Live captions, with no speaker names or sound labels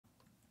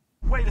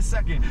wait a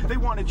second, they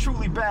want it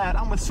truly bad.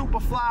 I'm with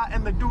Superfly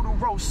and the doodle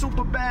roast.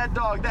 Super bad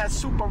dog, that's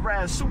super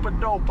rad, super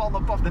dope, all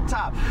up off the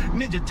top.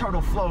 Ninja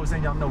Turtle flows,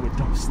 and y'all know it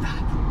don't stop.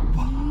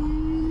 Wow.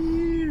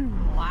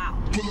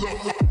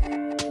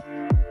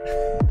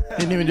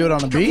 Didn't even do it on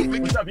the beat.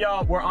 What's up,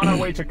 y'all? We're on our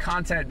way to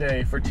content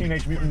day for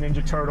Teenage Mutant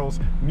Ninja Turtles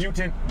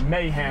Mutant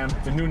Mayhem.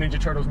 It's a new Ninja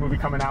Turtles movie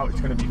coming out.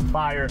 It's gonna be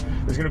fire.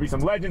 There's gonna be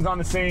some legends on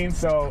the scene.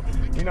 So,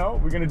 you know,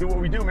 we're gonna do what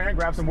we do, man.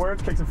 Grab some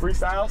words, kick some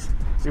freestyles,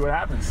 see what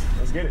happens.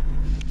 Let's get it.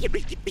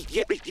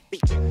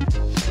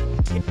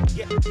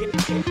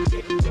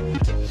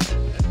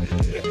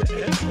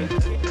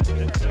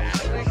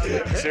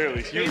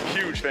 Seriously,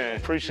 huge fan.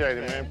 Appreciate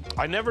it, man.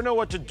 I never know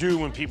what to do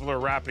when people are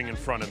rapping in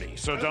front of me.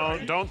 So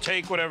don't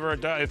take whatever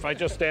it does. If I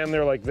just stand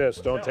there like this,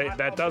 don't take.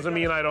 That doesn't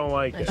mean I don't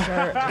like it.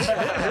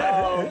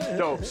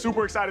 Dope.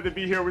 Super excited to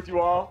be here with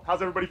you all.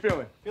 How's everybody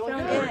feeling? Feeling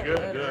good.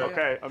 Good.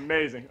 Okay,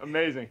 amazing.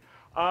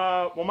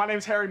 Well, my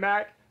name's Harry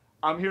Mack.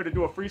 I'm here to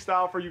do a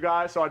freestyle for you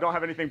guys, so I don't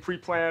have anything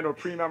pre-planned or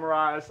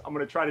pre-memorized. I'm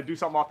gonna try to do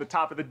something off the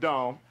top of the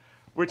dome,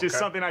 which is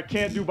something I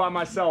can't do by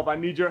myself. I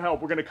need your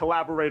help. We're gonna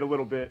collaborate a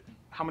little bit.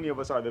 How many of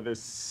us are there? There's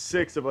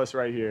 6 of us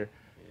right here.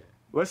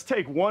 Let's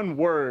take one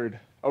word,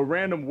 a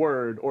random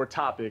word or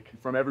topic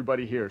from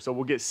everybody here. So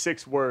we'll get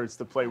 6 words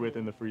to play with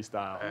in the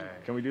freestyle.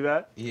 Can we do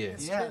that? Yeah.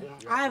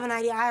 I have an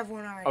idea. I have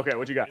one already. Okay,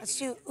 what you got? Let's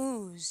do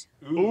ooze.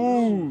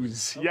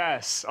 Ooze,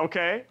 yes,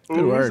 okay. Good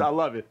Ooze, word. I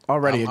love it.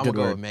 Already a I'm good gonna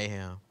go word. with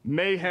Mayhem.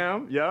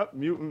 Mayhem, yep,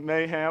 Mutant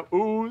Mayhem.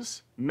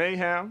 Ooze,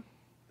 Mayhem.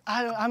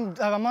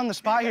 I'm on the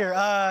spot here.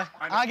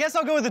 I guess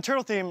I'll go with the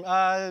turtle theme.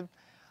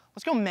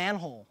 Let's go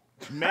manhole.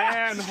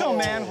 Manhole. Let's go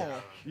manhole.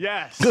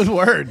 Yes. Good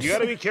words. You got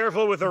to be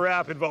careful with a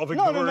rap involving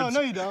the words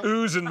no, you don't.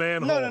 ooze and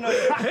manhole. No.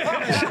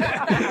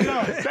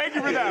 Thank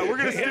you for that. We're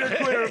gonna steer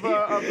clear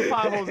of the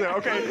potholes there.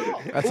 Okay.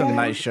 That's a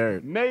nice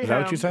shirt. Mayhem, Is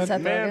that what you said?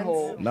 Seth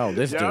Manhole. No,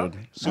 this dude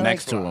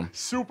next to him.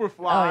 Superfly.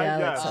 Oh, yeah, I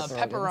like yes. Seth.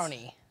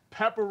 Pepperoni.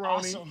 Pepperoni.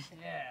 Awesome.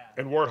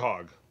 And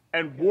warthog.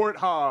 And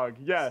warthog.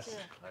 Yes.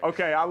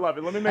 Okay, I love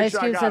it. Let me make Ice sure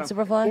I Cube got said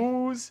them.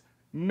 Superfly? Ooze,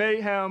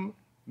 Mayhem,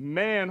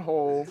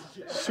 Manhole,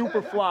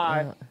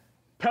 Superfly,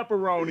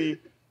 Pepperoni,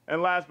 and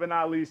last but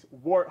not least,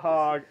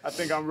 Warthog. I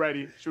think I'm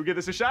ready. Should we give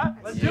this a shot?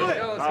 Let's do it.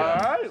 All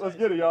right, let's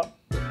get it, y'all.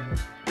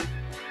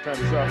 Turn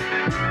this up.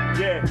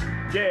 Yeah.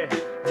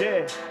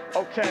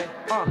 Okay,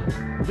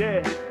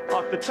 yeah.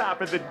 Off the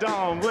top of the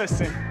dome,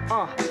 listen,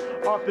 off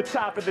the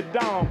top of the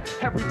dome.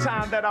 Every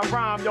time that I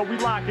rhyme, yo, we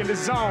lock in the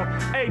zone.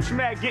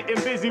 H-Mac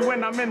getting busy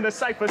when I'm in the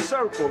cypher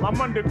circle.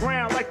 I'm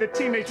underground like the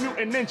Teenage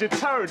Mutant Ninja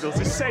Turtles.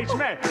 It's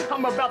H-Mac,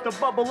 I'm about to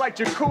bubble like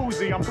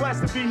jacuzzi. I'm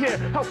blessed to be here,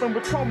 helping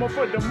with promo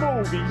for the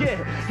movie,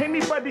 yeah.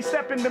 Anybody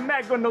stepping the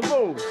Mac gonna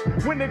lose.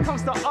 When it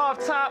comes to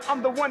off top,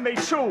 I'm the one they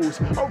choose.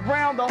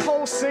 Around the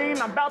whole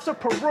scene, I'm about to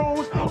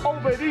peruse.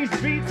 Over these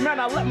beats, man,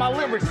 I let my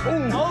lyrics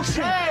ooze.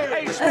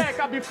 Okay. H-Mac,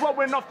 I be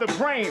flowing off the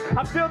brain.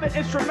 I feel the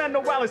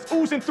instrumental while it's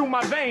oozing through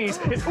my veins.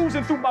 It's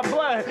oozing through my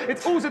blood.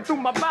 It's oozing through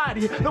my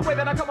body. The way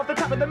that I come off the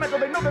top of the mental,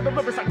 they know that the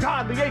lyrics are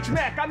godly.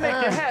 H-Mac, I make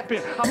it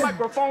happen. A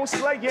microphone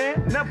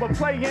slaying, never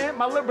playing.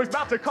 My lyrics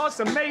about to cause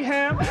some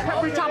mayhem.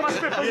 Every time I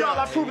spit for y'all,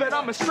 I prove that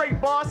I'm a straight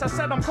boss. I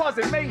said I'm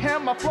causing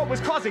mayhem. My flow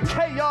is causing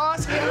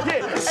chaos.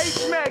 Yeah,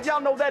 H-Mac,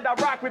 y'all know that I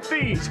rock with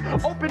these.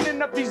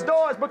 Opening up these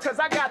doors because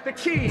I got the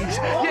keys.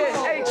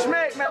 Yeah,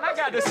 H-Mac, man, I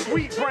got a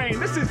sweet brain.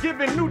 This is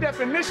giving new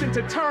definition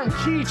to term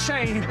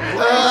keychain.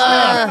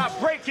 I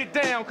break it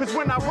down, cause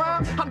when I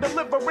rhyme, I'm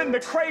delivering the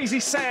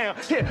crazy sound.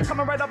 Here,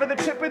 coming right over the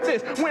tip of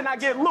this, when I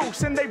get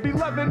loose, and they be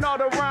loving all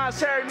the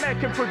rhymes Harry Mack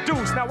can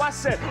produce. Now I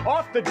said,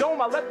 off the dome,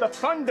 I let the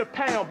thunder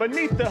pound.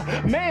 Beneath the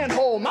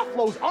manhole, my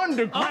flow's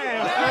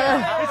underground.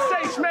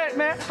 It's H-Mac,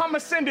 man, I'ma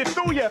send it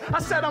through ya.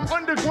 I said I'm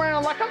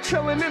underground like I'm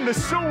chilling in the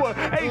sewer.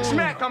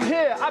 H-Mac, I'm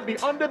here, I be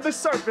under the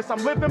surface.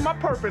 I'm living my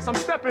purpose, I'm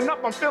stepping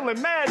up, I'm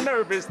feeling mad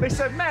nervous. They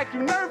said, Mac,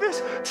 you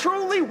nervous?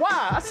 Truly,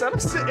 why? I said, I'm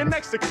sitting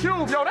next to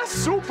Cube, yo, that's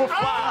super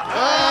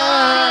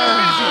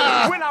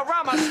fly. When I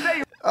rhyme, I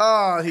stay.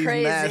 Oh, he's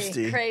Crazy,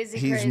 nasty. crazy,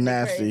 He's crazy,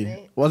 nasty.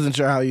 crazy. Wasn't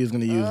sure how he was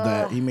going to use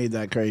that. He made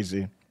that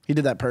crazy. He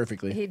did that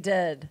perfectly. He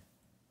did.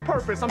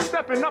 Purpose, I'm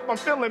stepping up, I'm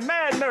feeling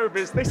mad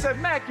nervous. They said,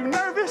 Mac, you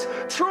nervous?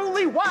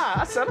 Truly, why?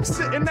 I said, I'm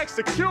sitting next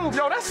to Cube,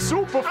 yo, that's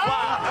super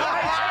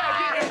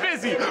fly. Getting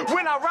busy.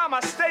 When I rhyme, I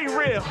stay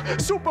real.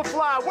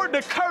 Superfly, word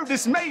to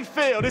Curtis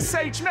Mayfield. It's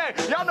H-Mac,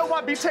 y'all know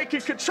I be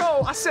taking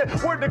control. I said,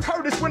 word to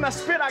Curtis, when I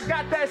spit, I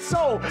got that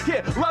soul.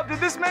 Yeah, love to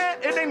this man,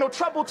 it ain't no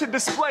trouble to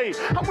display.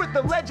 I'm with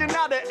the legend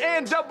out of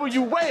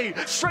NWA.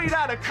 Straight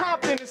out of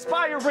Compton,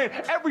 inspiring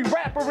every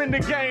rapper in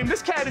the game.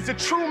 This cat is a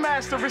true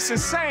master, it's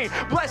insane.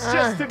 Blessed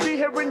just to be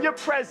here in your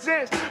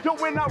presence. Yo,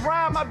 when I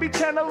rhyme, I be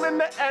channeling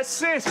the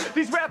essence.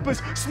 These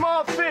rappers,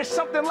 small fish,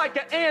 something like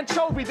an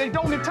anchovy. They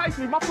don't entice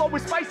me, my flow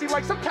is spicy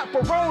like some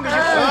pepperoni.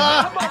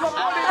 I'm all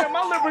about it and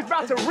my lyrics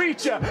about to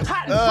reach ya.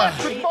 Hot and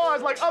fresh with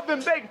bars like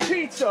oven-baked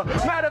pizza.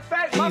 Matter of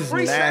fact, my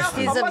freestyle,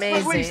 I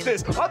must release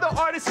this. Other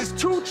artists is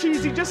too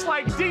cheesy, just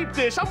like Deep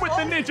Dish. I'm with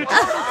the Ninja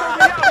Turtles, so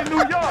we out in New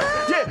York.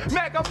 Yeah,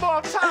 Mac, I'm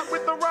off top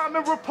with the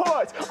rhyming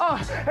reports.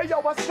 Hey yo,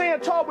 I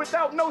stand tall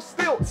without no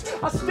stilts.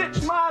 I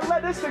stitch my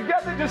letters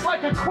together just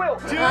like a a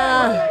quilt.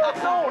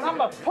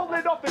 I'ma pull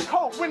it off the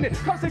coat when it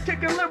comes to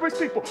kicking lyrics,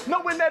 people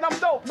knowing that I'm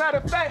dope. Matter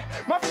of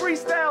fact, my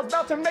freestyle's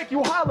about to make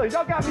you holler.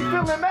 Y'all got me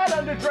feeling mad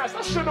underdressed.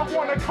 I should have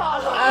worn a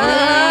collar.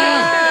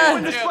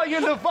 When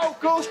displaying the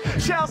vocals,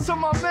 shouts to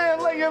my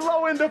man laying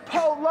low in the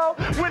polo.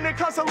 When it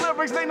comes to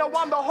lyrics, they know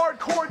I'm the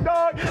hardcore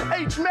dog.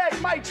 H-Mac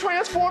might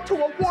transform to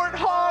a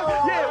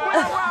warthog. Yeah, when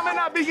I'm rhyming,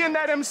 I be in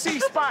that MC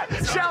spot.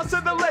 Shouts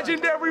to the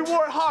legendary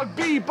warthog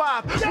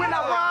bebop. When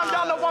I rhyme,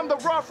 y'all know I'm the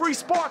raw free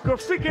sparker.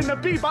 Speaking of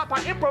bebop,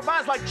 I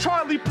improvise like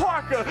Charlie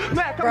Parker.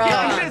 Mac,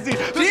 I'm getting busy.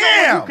 There's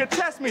no one who could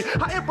test me.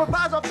 I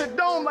improvise off the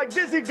dome like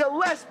Dizzy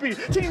Gillespie.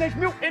 Teenage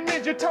Mutant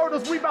Ninja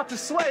Turtles, we about to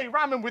slay.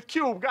 Rhyming with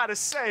Cube, gotta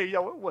say,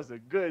 yo, it was a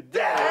good day.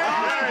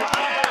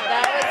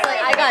 That was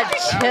like, I got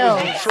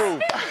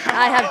chills.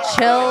 I have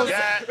chills.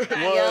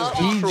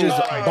 He just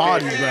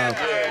bodied, bro.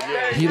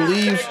 He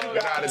leaves,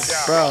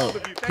 bro.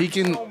 He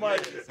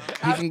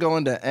can go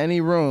into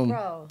any room.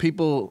 Bro.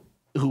 People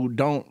who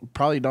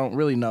probably don't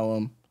really know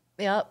him.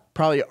 Yep.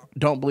 Probably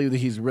don't believe that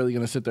he's really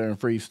gonna sit there and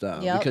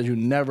freestyle because you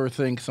never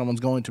think someone's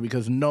going to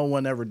because no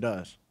one ever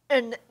does.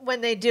 And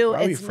when they do,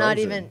 it's not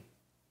even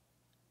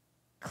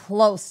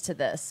close to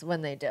this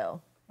when they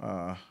do.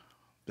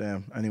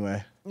 Damn.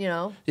 Anyway. You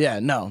know? Yeah,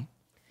 no.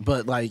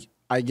 But like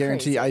I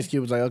guarantee Ice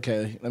Cube was like,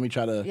 okay, let me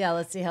try to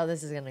let's see how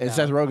this is gonna go. And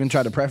Seth Rogen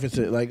tried to preface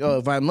it like, oh,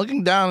 if I'm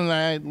looking down and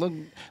I look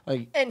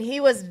like and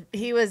he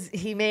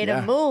made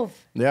a move.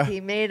 Yeah.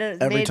 He made a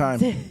every time.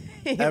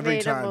 Every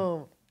time. A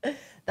move.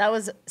 That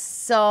was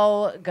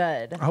so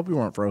good. I hope we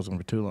weren't frozen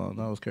for too long.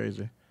 That was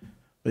crazy.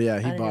 But yeah,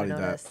 he bodied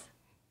that.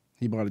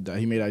 He bodied that.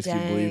 He made Ice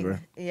Cube believer.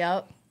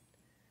 Yep.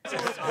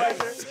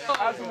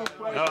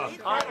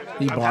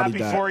 He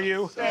bodied that. For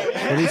you. What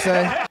did he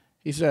say?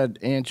 He said,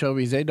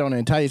 anchovies, they don't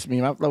entice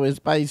me. My flow is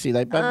spicy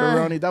like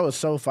pepperoni. That was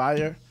so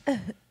fire.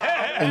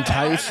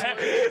 Entice.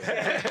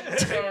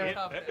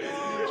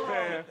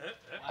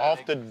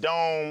 Off the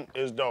Dome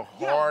is the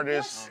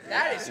hardest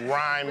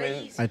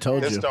rhyming. I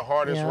told you. It's the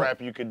hardest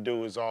rap you could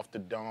do is Off the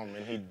Dome,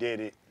 and he did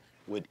it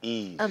with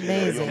ease.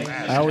 Amazing.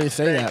 I always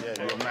say that.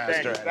 Yeah, you're a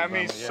master at it, That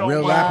means so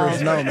Real much.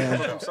 rappers know,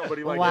 man.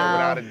 Somebody like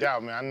Without a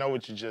doubt, man. I know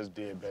what you just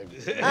did, baby.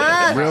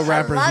 Real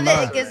rappers I love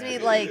know. it. It gives me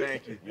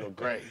like, You're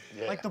great.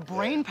 Yeah. Like the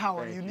brain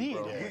power you need.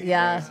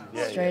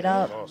 straight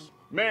up. Awesome.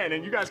 Man,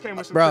 and you guys came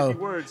with some Bro, tricky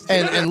words.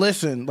 and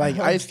listen, like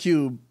Ice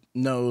Cube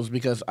knows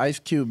because Ice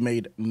Cube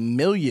made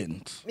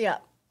millions Yeah.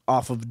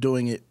 off of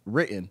doing it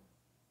written.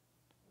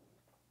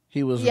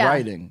 He was Yeah.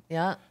 writing.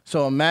 Yeah.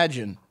 So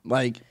imagine,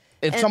 like,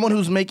 if someone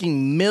who's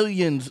making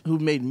millions, who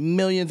made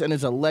millions and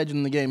is a legend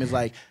in the game is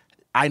like,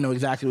 I know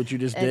exactly what you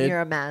just And did.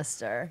 you're a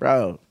master.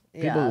 Bro,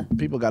 Yeah.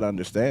 people got to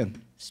understand.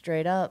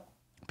 Straight up.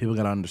 People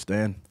got to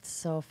understand.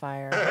 So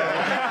fire.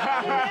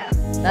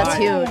 That's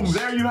huge.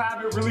 There you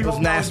have it. Really was hope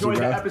you nasty, enjoyed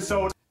bro. the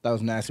episode. That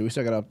was nasty. We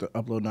still got to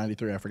upload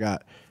 93. I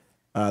forgot.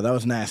 That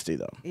was nasty,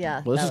 though.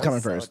 Yeah, Well, this that is coming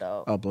was so first.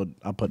 dope.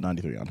 I'll put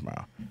 93 on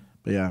tomorrow.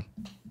 But yeah.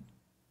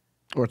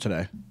 Or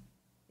today.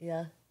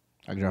 Yeah.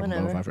 I can drop them both.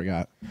 Whenever. I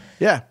forgot.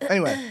 Yeah.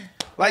 Anyway,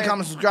 like,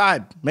 comment,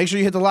 subscribe. Make sure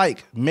you hit the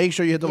like. Make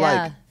sure you hit the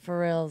Yeah, like. for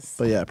reals.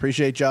 But yeah,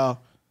 appreciate y'all.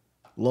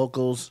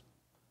 Locals,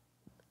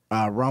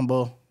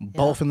 Rumble,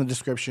 both in the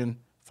description.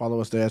 Follow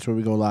us there. That's where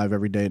we go live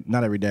every day.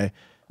 Not every day.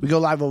 We go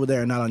live over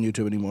there, not on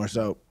YouTube anymore.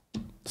 So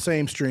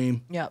same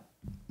stream, Yep.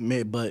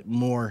 but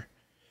more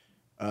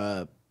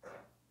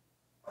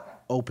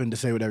open to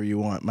say whatever you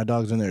want. My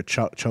dog's in there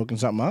choking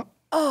something up.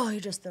 Oh, you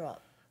just threw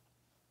up.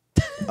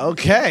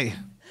 Okay.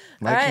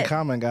 Like All right. and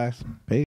comment, guys. Peace.